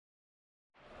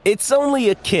It's only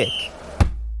a kick,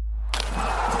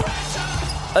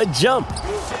 a jump,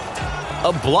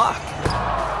 a block.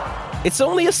 It's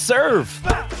only a serve.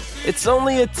 It's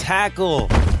only a tackle,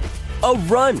 a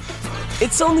run.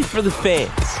 It's only for the fans.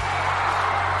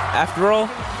 After all,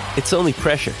 it's only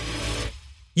pressure.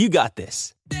 You got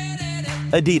this.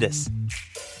 Adidas.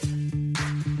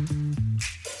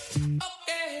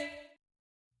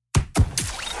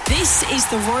 This is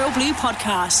the Royal Blue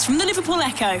Podcast from the Liverpool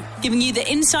Echo, giving you the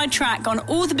inside track on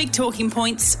all the big talking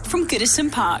points from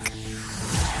Goodison Park.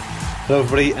 Hello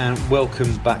everybody and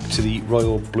welcome back to the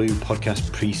Royal Blue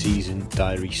Podcast pre-season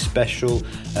diary special.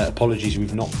 Apologies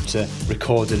we've not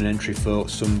recorded an entry for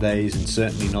some days and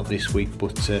certainly not this week,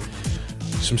 but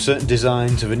some certain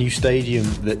designs of a new stadium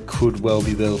that could well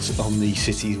be built on the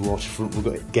city's waterfront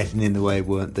were getting in the way,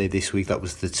 weren't they, this week? That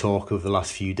was the talk of the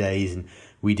last few days, and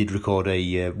we did record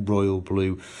a Royal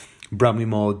Blue Bramley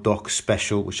Moor doc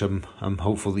special, which I'm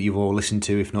hopeful that you've all listened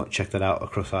to. If not, check that out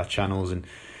across our channels. And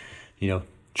you know,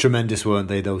 tremendous, weren't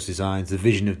they, those designs? The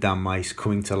vision of Dan Mice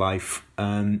coming to life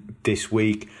this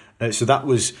week. So that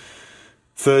was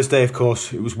Thursday, of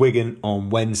course. It was Wigan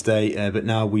on Wednesday, but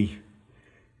now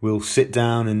we'll sit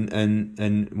down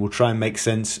and we'll try and make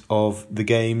sense of the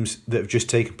games that have just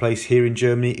taken place here in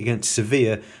Germany against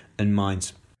Sevilla and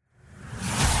Mainz.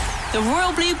 The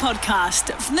Royal Blue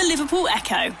Podcast from the Liverpool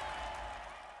Echo.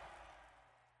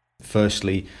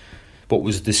 Firstly, what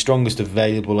was the strongest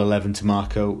available 11 to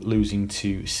Marco, losing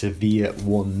to Sevilla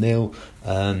 1-0.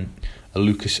 A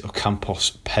Lucas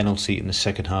Ocampos penalty in the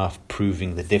second half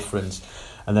proving the difference.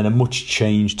 And then a much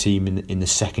changed team in the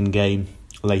second game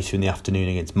later in the afternoon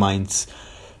against Mainz.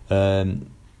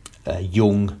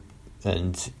 Young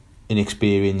and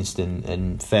inexperienced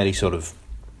and fairly sort of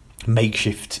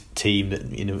makeshift team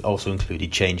that also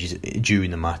included changes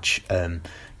during the match,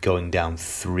 going down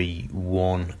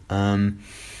 3-1. And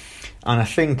I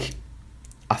think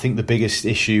the biggest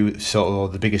issue, or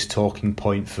the biggest talking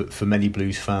point for many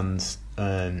Blues fans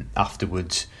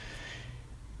afterwards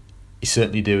is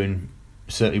certainly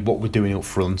what we're doing up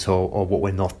front or what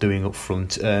we're not doing up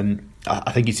front.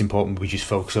 I think it's important we just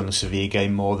focus on the Sevilla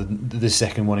game more than the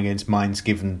second one against Mainz,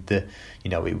 given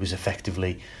it was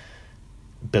effectively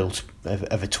built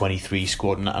of a 23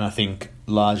 squad, and I think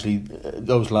largely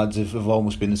those lads have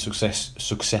almost been the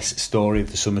success story of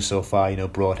the summer so far.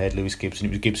 Broadhead, Lewis Gibson. It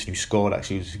was Gibson who scored.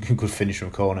 Actually, it was a good finish from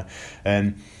a corner.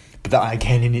 But that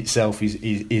again in itself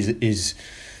is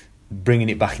bringing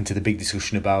it back into the big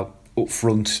discussion about up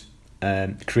front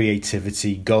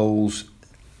creativity, goals.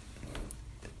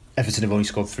 Everton have only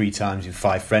scored 3 times in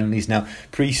 5 friendlies. Now,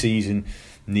 pre-season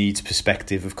needs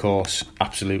perspective, of course,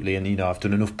 absolutely, and I've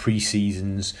done enough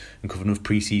pre-seasons and covered enough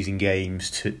pre-season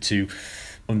games to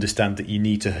understand that you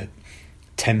need to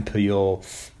temper your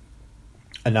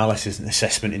analysis and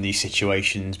assessment in these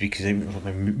situations, because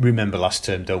remember last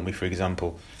term, don't we, for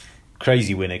example,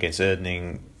 crazy win against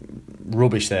Erding,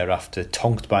 rubbish thereafter,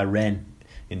 tonked by Rennes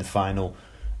in the final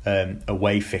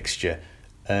away fixture,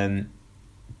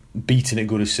 beaten at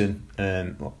Goodison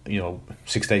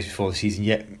 6 days before the season,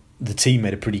 yet the team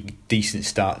made a pretty decent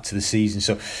start to the season.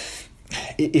 So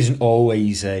it isn't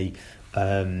always a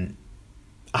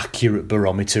accurate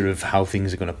barometer of how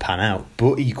things are going to pan out.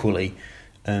 But equally,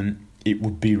 it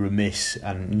would be remiss,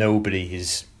 and nobody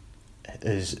has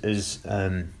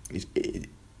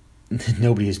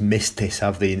missed this,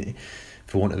 have they?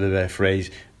 For want of a better phrase,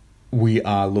 we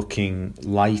are looking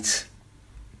light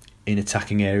in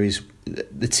attacking areas.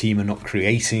 The team are not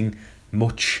creating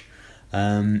much.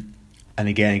 And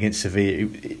again against Sevilla,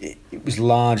 it was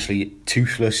largely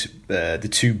toothless. The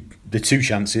two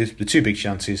big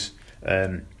chances,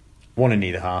 one in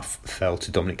either half, fell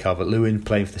to Dominic Calvert-Lewin,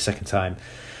 playing for the second time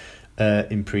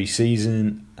in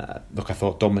pre-season. I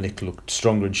thought Dominic looked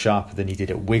stronger and sharper than he did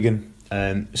at Wigan.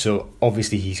 So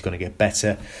obviously he's going to get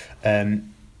better.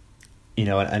 And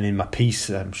in my piece,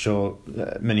 I'm sure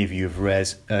many of you have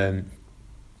read.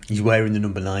 He's wearing the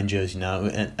number 9 jersey now,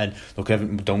 and look,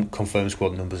 Everton don't confirm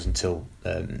squad numbers until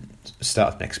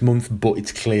start of next month, but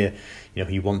it's clear,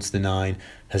 he wants the 9,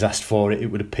 has asked for it. It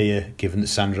would appear, given that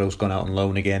Sandro's gone out on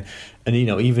loan again, and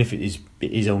even if it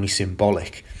is only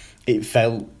symbolic, it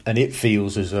felt and it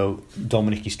feels as though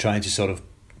Dominic is trying to sort of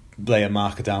lay a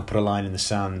marker down, put a line in the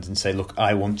sand, and say, look,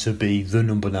 I want to be the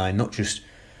number 9, not just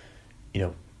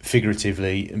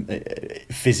figuratively,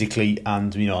 physically,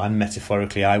 and and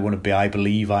metaphorically. I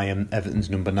believe I am Everton's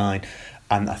number 9,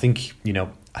 and I think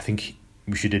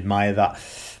we should admire that,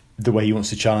 the way he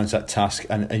wants to challenge that task.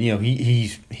 And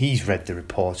he's read the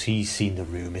reports, he's seen the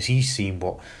rumours, he's seen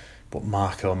what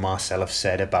Marco and Marcel have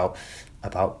said about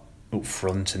up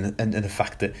front, and the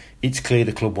fact that it's clear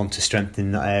the club want to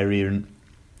strengthen that area, and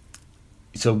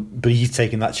so, but he's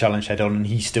taking that challenge head on, and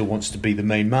he still wants to be the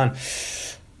main man.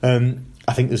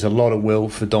 I think there's a lot of will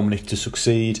for Dominic to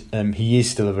succeed. He is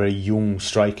still a very young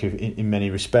striker in many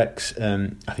respects.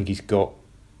 I think he's got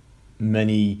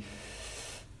many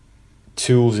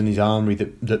tools in his armoury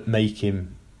that make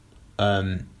him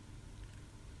a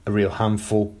real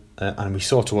handful. And we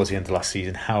saw towards the end of last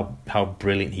season how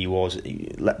brilliant he was.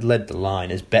 He led the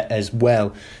line as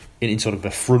well in sort of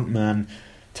a front man,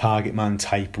 target man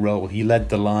type role. He led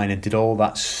the line and did all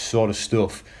that sort of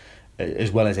stuff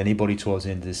as well as anybody towards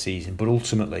the end of the season. But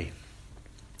ultimately,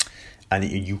 and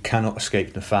you cannot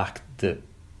escape the fact that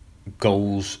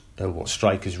goals are what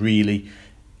strikers really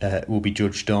will be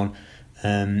judged on.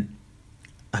 And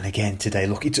again today,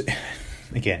 look, it's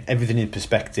again everything in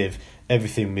perspective,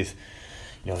 everything with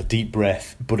a deep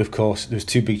breath. But of course, there was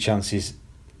two big chances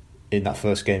in that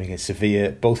first game against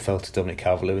Sevilla. Both fell to Dominic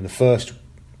Calvert-Lewin. The first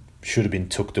should have been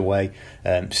tucked away.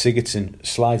 Sigurdsson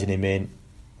sliding him in.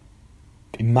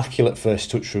 Immaculate first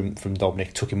touch from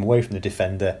Dominic, took him away from the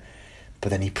defender, but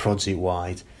then he prods it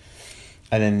wide.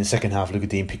 And then in the second half,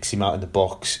 Lugadin picks him out in the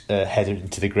box, headed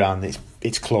into the ground.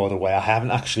 It's clawed away. I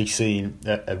haven't actually seen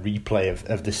a replay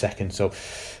of the second, so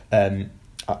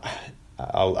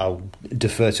I'll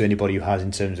defer to anybody who has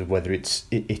in terms of whether it's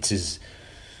as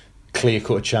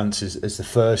clear-cut a chance as the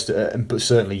first. But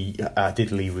certainly, I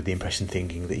did leave with the impression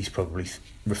thinking that he's probably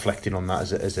reflecting on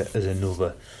that as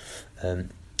another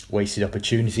wasted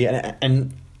opportunity.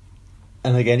 And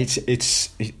again, it's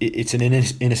an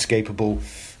inescapable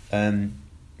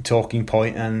talking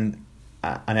point and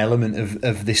an element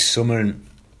of this summer. And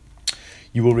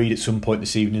you will read at some point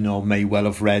this evening, or may well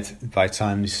have read by the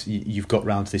time you've got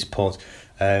round to this pod.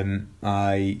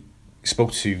 I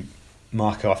spoke to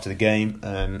Marco after the game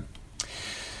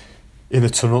in the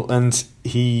tunnel, and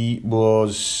he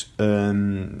was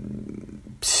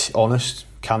honest,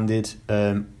 candid,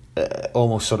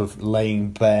 almost sort of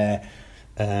laying bare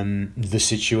the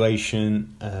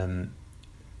situation,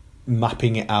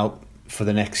 mapping it out for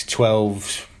the next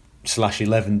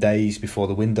 12/11 days before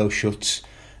the window shuts.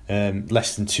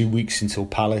 Less than 2 weeks until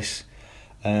Palace.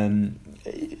 I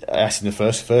asked him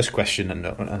the first question, and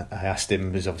I asked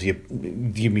him, was obviously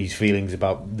give me his feelings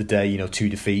about the day. 2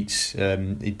 defeats.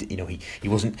 He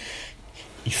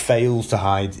fails to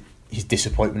hide his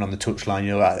disappointment on the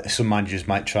touchline. Some managers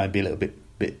might try and be a little bit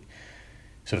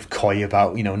sort of coy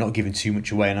about not giving too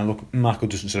much away. And I look, Marco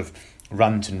doesn't sort of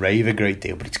rant and rave a great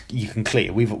deal, but you can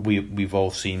clear. We've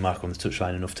all seen Marco on the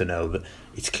touchline enough to know that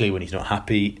it's clear when he's not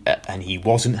happy, and he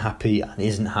wasn't happy and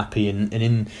isn't happy. And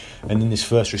in this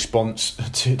first response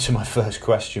to my first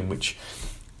question, which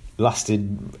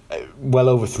lasted well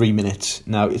over 3 minutes.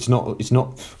 Now it's not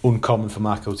uncommon for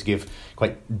Marco to give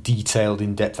quite detailed,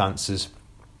 in-depth answers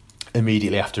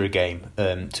immediately after a game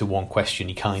to one question.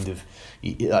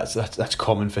 That's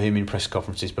common for him in press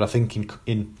conferences. But I think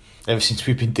in ever since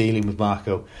we've been dealing with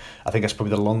Marco, I think that's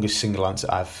probably the longest single answer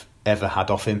I've ever had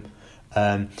off him.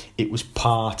 It was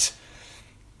part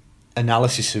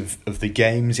analysis of the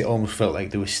games. It almost felt like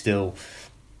they were still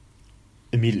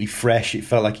immediately fresh. It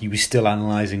felt like he was still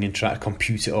analysing and trying to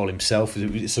compute it all himself. It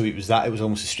was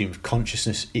almost a stream of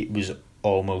consciousness. It was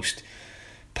almost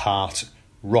part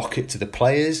rocket to the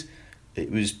players.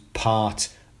 It was part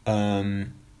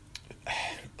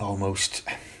almost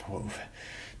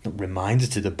not reminder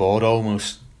to the board,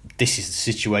 almost this is the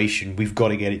situation, we've got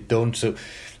to get it done. So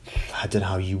I don't know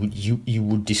how you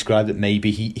would describe it. Maybe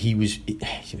he was,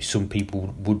 some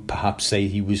people would perhaps say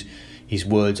his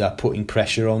words are putting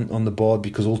pressure on the board,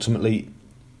 because ultimately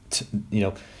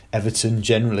Everton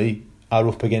generally are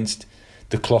up against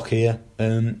the clock here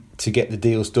to get the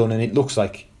deals done, and it looks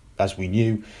like, as we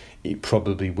knew, it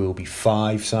probably will be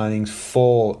 5 signings,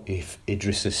 4 if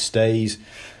Idrissa stays.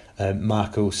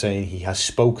 Marco saying he has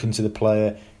spoken to the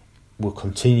player, will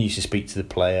continue to speak to the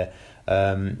player.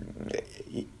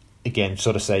 Again,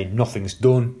 sort of saying nothing's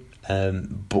done,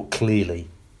 but clearly,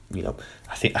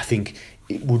 I think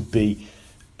it would be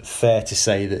fair to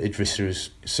say that Idrissa has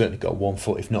certainly got 1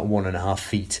 foot, if not 1.5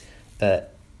 feet,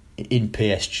 in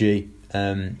PSG.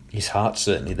 His heart's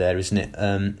certainly there, isn't it?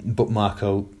 But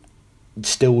Marco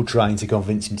still trying to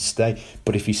convince him to stay.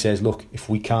 But if he says, look, if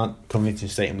we can't convince him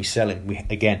to stay and we sell him, we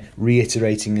again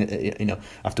reiterating,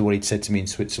 after what he'd said to me in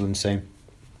Switzerland, saying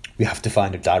we have to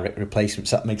find a direct replacement.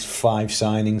 So that makes 5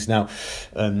 signings now.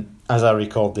 As I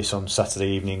recalled this on Saturday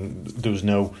evening, there was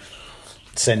no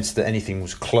sense that anything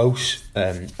was close.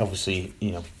 Obviously,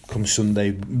 come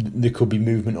Sunday there could be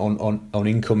movement on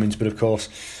incomings, but of course,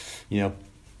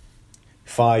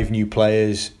 5 new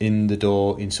players in the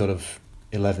door in sort of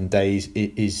 11 days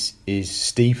is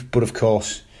steep, but of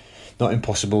course not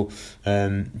impossible.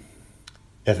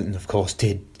 Everton, of course,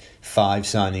 did 5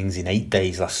 signings in 8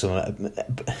 days last summer.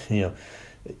 But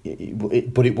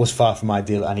it was far from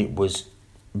ideal, and it was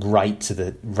right to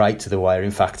the wire.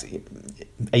 In fact,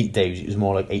 8 days, it was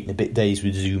more like 8 and a bit days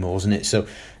with Zuma, wasn't it? So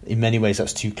in many ways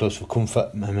that's too close for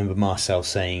comfort. I remember Marcel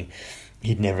saying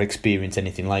he'd never experienced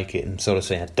anything like it, and sort of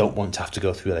saying, I don't want to have to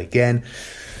go through that again.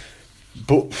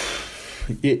 But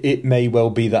it may well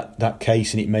be that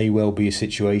case, and it may well be a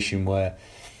situation where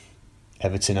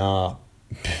Everton are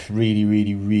really,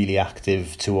 really, really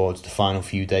active towards the final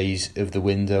few days of the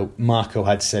window. Marco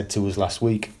had said to us last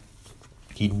week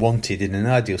he'd wanted, in an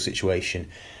ideal situation,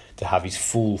 to have his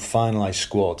full finalised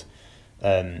squad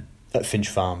at Finch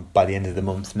Farm by the end of the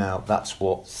month. Now, that's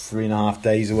 3.5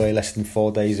 days away, less than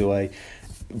 4 days away.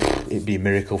 It'd be a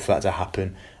miracle for that to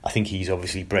happen. I think he's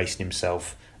obviously bracing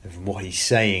himself, and from what he's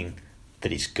saying,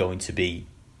 that it's going to be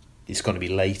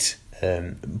late.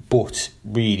 But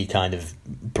really kind of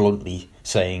bluntly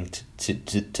saying to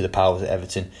the powers at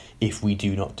Everton, if we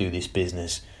do not do this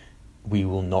business, we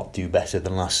will not do better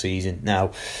than last season.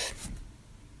 Now,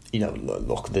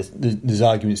 look, there's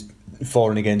arguments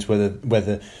for and against whether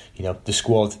the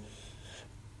squad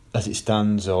as it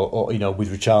stands, or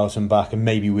with Richarlison back and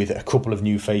maybe with a couple of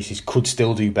new faces, could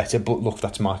still do better. But look,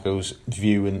 that's Marco's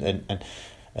view,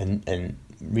 and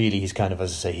really his kind of,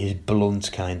 as I say, his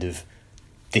blunt kind of,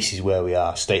 this is where we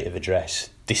are, state of address,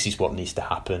 this is what needs to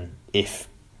happen if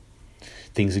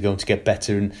things are going to get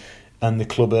better, and the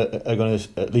club are going to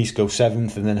at least go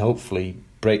 7th and then hopefully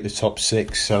break the top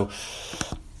 6. So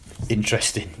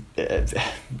interesting.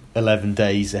 11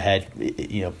 days ahead,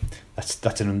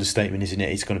 that's an understatement, isn't it?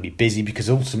 It's going to be busy, because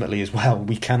ultimately as well,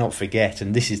 we cannot forget,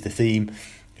 and this is the theme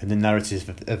and the narrative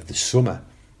of the summer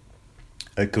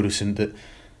at Goodison, that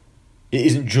it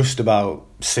isn't just about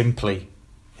simply,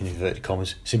 in inverted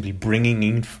commas, simply bringing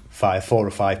in 4 or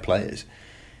 5 players.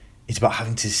 It's about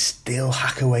having to still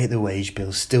hack away at the wage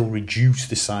bill, still reduce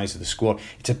the size of the squad.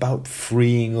 It's about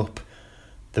freeing up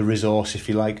the resource, if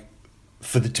you like,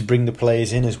 to bring the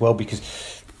players in as well,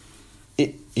 because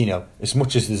as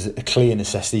much as there's a clear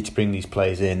necessity to bring these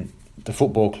players in, the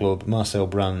football club, Marcel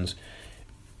Brands,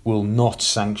 will not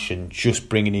sanction just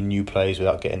bringing in new players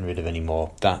without getting rid of any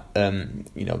more.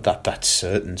 That's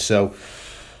certain. So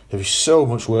there is so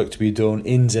much work to be done,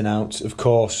 ins and outs. Of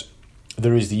course,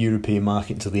 there is the European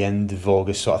market until the end of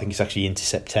August, so I think it's actually into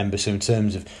September. So in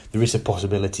terms of, there is a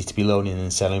possibility to be loaning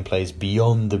and selling players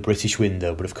beyond the British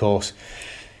window, but of course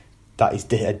that is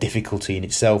a difficulty in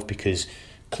itself, because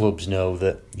clubs know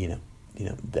that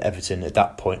that Everton at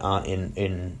that point aren't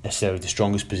in necessarily the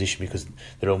strongest position, because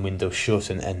their own window's shut,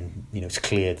 and it's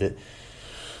clear that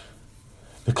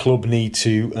the club need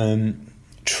to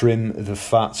trim the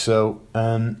fat. So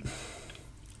a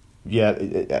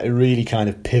really kind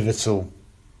of pivotal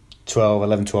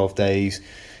 12 days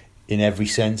in every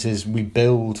sense, as we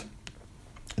build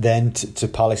then to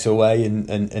Palace away,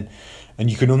 and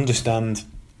you can understand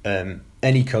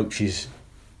any coaches,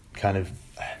 kind of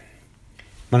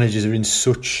managers are in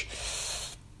such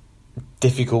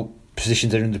difficult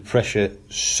positions, they're under pressure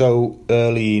so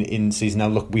early in the season. Now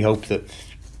look, we hope that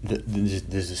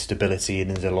there's a stability and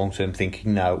there's a long-term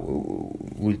thinking now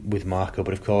with Marco,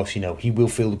 but of course he will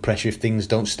feel the pressure if things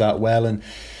don't start well, and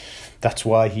that's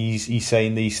why he's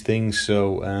saying these things.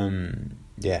 So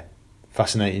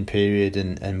fascinating period,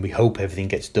 and we hope everything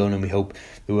gets done, and we hope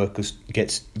the work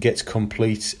gets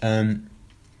complete.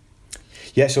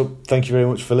 So thank you very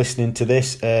much for listening to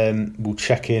this. We'll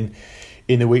check in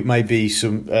the week, maybe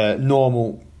some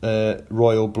normal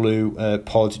Royal Blue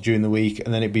pod during the week,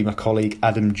 and then it'd be my colleague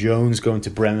Adam Jones going to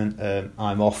Bremen.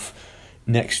 I'm off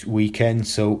next weekend,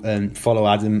 so follow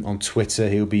Adam on Twitter.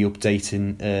 He'll be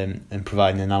updating and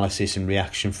providing analysis and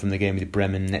reaction from the game with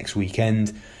Bremen next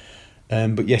weekend.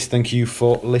 But yes, thank you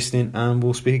for listening, and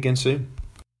we'll speak again soon.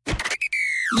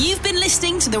 You've been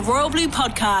listening to the Royal Blue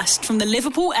podcast from the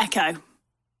Liverpool Echo.